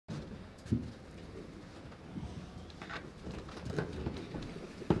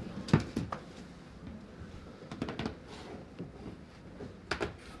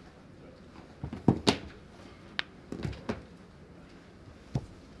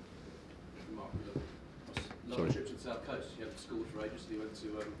Sorry. Trip to the South Coast. You had scored for Rangers. You went to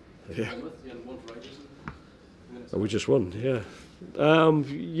Bournemouth. You had won for Rangers. And we just won.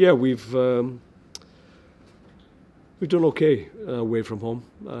 Yeah, we've done okay away from home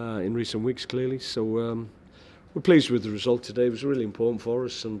in recent weeks, clearly. So we're pleased with the result today. It was really important for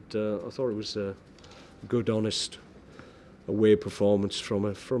us, and I thought it was a good, honest away performance from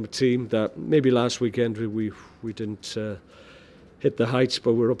a team that maybe last weekend we didn't hit the heights,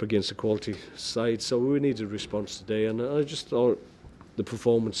 but we're up against a quality side, so we needed a response today. And I just thought the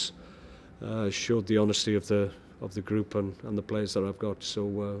performance showed the honesty of the group and the players that I've got. So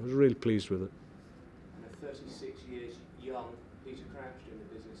I was really pleased with it. And a 36 years young Peter Crouch in the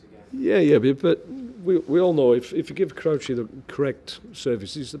business again. Yeah, but we all know if you give Crouchy the correct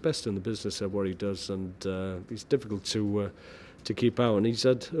service, he's the best in the business at what he does, and he's difficult to keep out. And he's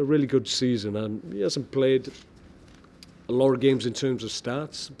had a really good season, and he hasn't played a lot of games in terms of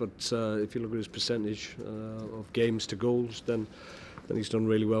stats, but if you look at his percentage of games to goals, then he's done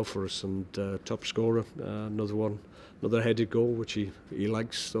really well for us. And top scorer, another headed goal, which he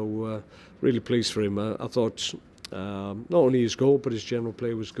likes. So really pleased for him. I thought not only his goal, but his general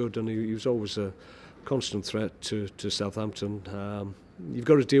play was good, and he was always a constant threat to Southampton. You've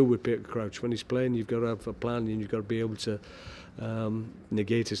got to deal with Peter Crouch when he's playing. You've got to have a plan, and you've got to be able to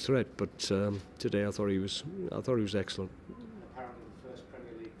negate his threat. But today, I thought he was excellent. Apparently, the first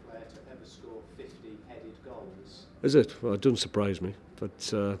Premier League player to ever score 50 headed goals. Is it? Well, it doesn't surprise me.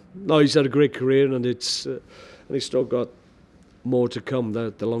 But no, he's had a great career, and he's still got more to come.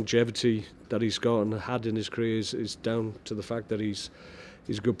 The longevity that he's got and had in his career is down to the fact that he's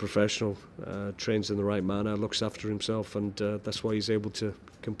a good professional, trains in the right manner, looks after himself, and that's why he's able to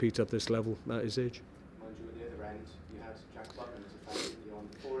compete at this level at his age. Mind you, at the other end, you had Jack Butland as a fan, didn't you, on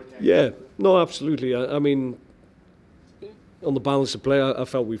 4 occasions? Yeah, no, absolutely. I mean, on the balance of play, I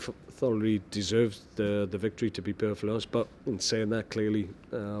felt we thoroughly deserved the victory, to be perfectly honest. But in saying that, clearly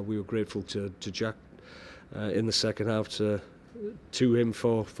we were grateful to Jack in the second half, to him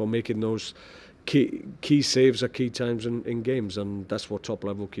for making those key saves at key times in games, and that's what top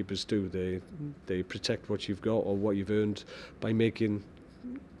level keepers do. They protect what you've got or what you've earned by making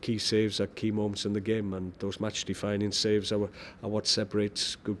key saves at key moments in the game, and those match defining saves are what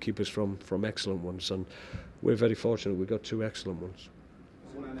separates good keepers from excellent ones, and we're very fortunate we got 2 excellent ones.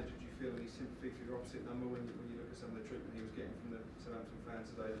 As a manager, did you feel any sympathy for your opposite number when you look at some of the treatment he was getting from the Southampton fans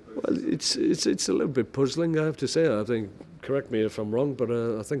today? Well, it's a little bit puzzling, I have to say. I think, correct me if I'm wrong, but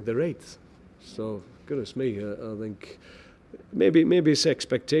I think they're 8th. So, goodness me, I think maybe it's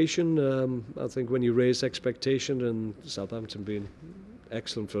expectation. I think when you raise expectation, and Southampton being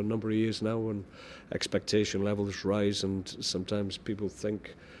excellent for a number of years now, and expectation levels rise, and sometimes people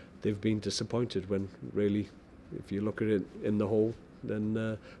think they've been disappointed when really, if you look at it in the whole,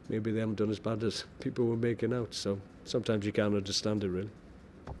 then maybe they haven't done as bad as people were making out. So sometimes you can't understand it, really.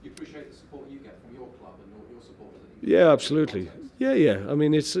 You appreciate the support you get from your club and your supporters? Yeah, absolutely. Yeah. I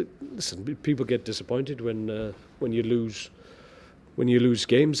mean, listen, people get disappointed when you lose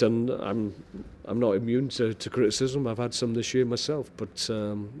games, and I'm not immune to criticism. I've had some this year myself, but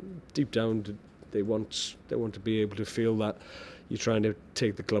deep down they want to be able to feel that you're trying to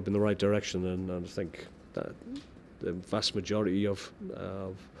take the club in the right direction, and I think that the vast majority of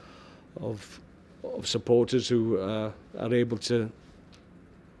supporters who are able to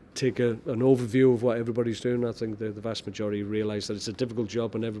take an overview of what everybody's doing, I think the vast majority realise that it's a difficult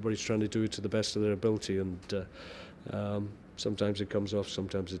job and everybody's trying to do it to the best of their ability, and sometimes it comes off,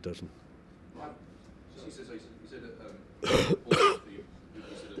 sometimes it doesn't. Right. So you said that you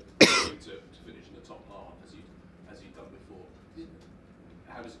consider to finish in the top half as you've done before.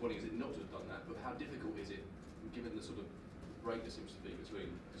 How disappointing is it not to have done that, but how difficult is it, given the sort of break there seems to be between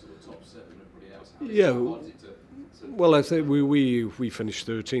the sort of top 7 and everybody else? How hard is it to well, I think we finished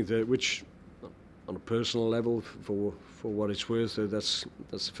 13th, which on a personal level, for what it's worth, that's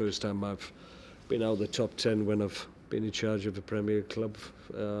the first time I've been out of the top 10 when I've been in charge of a Premier club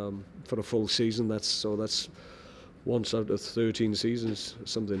for a full season. That's once out of 13 seasons,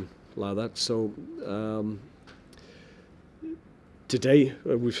 something like that. So today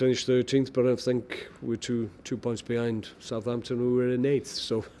we finished 13th, but I think we're two points behind Southampton, who were in 8th.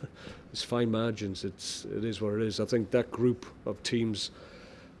 So it's fine margins. It is what it is. I think that group of teams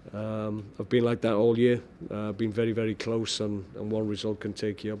have been like that all year. Been very, very close, and one result can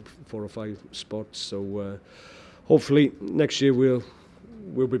take you up 4 or 5 spots. So hopefully next year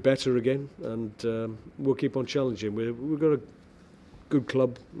we'll be better again, and we'll keep on challenging. We've got a good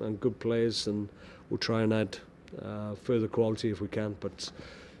club and good players, and we'll try and add further quality if we can, but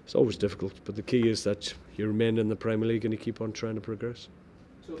it's always difficult. But the key is that you remain in the Premier League and you keep on trying to progress.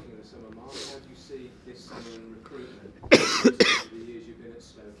 Talking of the summer, Mark, how do you see this summer in recruitment, over the years you've been at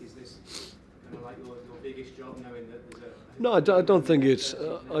Stoke? Is this kind of like your biggest job, knowing that there's a... No, I don't think it's.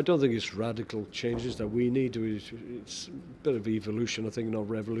 I don't think it's radical changes that we need. It's a bit of evolution, I think, not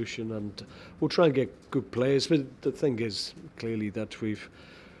revolution, and we'll try and get good players. But the thing is, clearly, that we've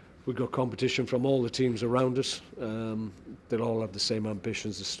got competition from all the teams around us. They'll all have the same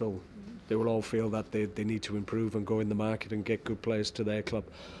ambitions as Stoke. They will all feel that they need to improve and go in the market and get good players to their club.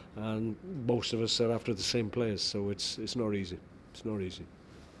 And most of us are after the same players, so it's not easy. It's not easy.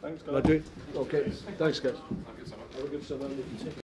 Thanks, Can I do it? Okay. Thanks, guys. Have a good summer. Have a good summer.